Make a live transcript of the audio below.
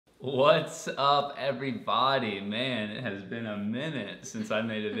What's up, everybody? Man, it has been a minute since I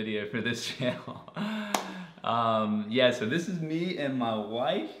made a video for this channel. Yeah, so this is me and my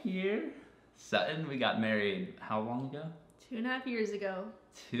wife here, Sutton. We got married how long ago? 2.5 years ago.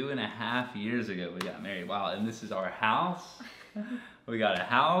 2.5 years ago we got married. Wow, and this is our house. We got a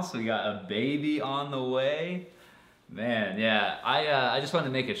house, we got a baby on the way. Man, yeah, I just wanted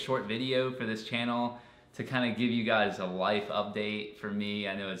to make a short video for this channel to kind of give you guys a life update for me.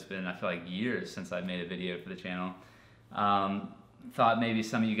 I know it's been, I feel like, years since I made a video for the channel. Thought maybe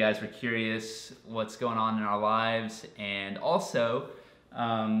some of you guys were curious what's going on in our lives, and also,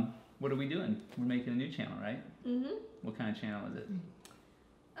 what are we doing? We're making a new channel, right? Mm-hmm. What kind of channel is it?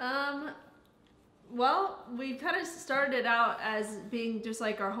 Well, we kind of started it out as being just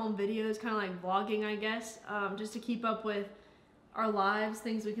like our home videos, kind of like vlogging, I guess, just to keep up with our lives,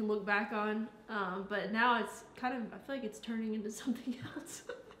 things we can look back on. But now it's kind of, I feel like it's turning into something else.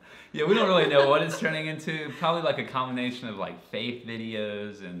 Yeah, we don't really know what it's turning into. Probably like a combination of like faith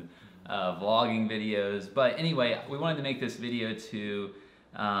videos and vlogging videos. But anyway, we wanted to make this video to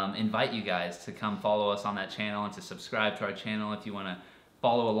invite you guys to come follow us on that channel and to subscribe to our channel if you want to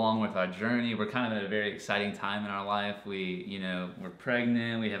follow along with our journey. We're kind of at a very exciting time in our life. We're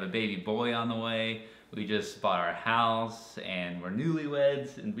pregnant, we have a baby boy on the way. We just bought our house and we're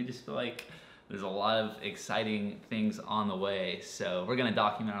newlyweds, and we just feel like there's a lot of exciting things on the way. So we're gonna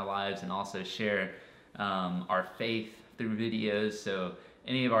document our lives and also share our faith through videos. So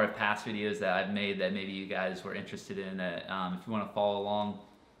any of our past videos that I've made that maybe you guys were interested in, that if you wanna follow along,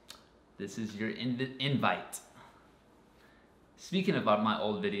 this is your invite. Speaking about my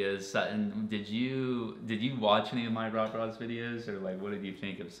old videos, Sutton, did you watch any of my RawBrahs videos, or like what did you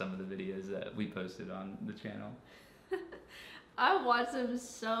think of some of the videos that we posted on the channel? I watched them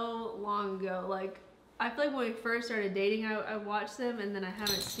so long ago. Like, I feel like when we first started dating, I watched them, and then I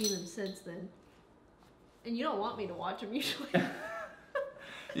haven't seen them since then. And you don't want me to watch them usually.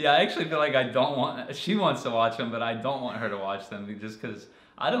 Yeah, I actually feel like she wants to watch them, but I don't want her to watch them just because,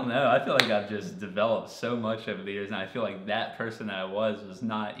 I don't know, I feel like I've just developed so much over the years, and I feel like that person that I was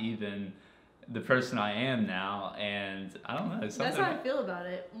not even the person I am now, and I don't know. That's how I feel about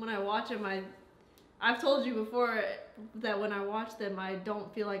it. When I watch them, I've told you before that when I watch them, I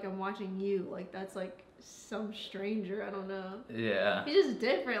don't feel like I'm watching you. Like, that's like some stranger, I don't know. Yeah. He's just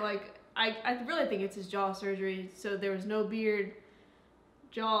different. Like, I really think it's his jaw surgery, so there was no beard,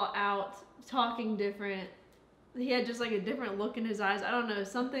 jaw out, talking different. He had just like a different look in his eyes. I don't know,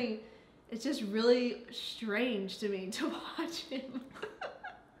 something, it's just really strange to me to watch him.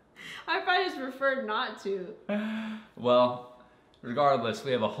 I probably just preferred not to. Well, regardless,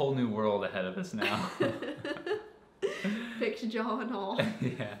 we have a whole new world ahead of us now. Fixed jaw and all.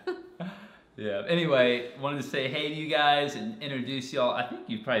 Yeah. Yeah. Anyway, wanted to say hey to you guys and introduce y'all. I think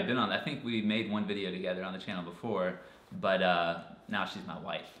you've probably been on. I think we made one video together on the channel before, but now she's my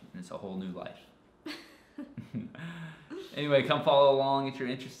wife, and it's a whole new life. Anyway, come follow along if you're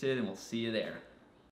interested, and we'll see you there.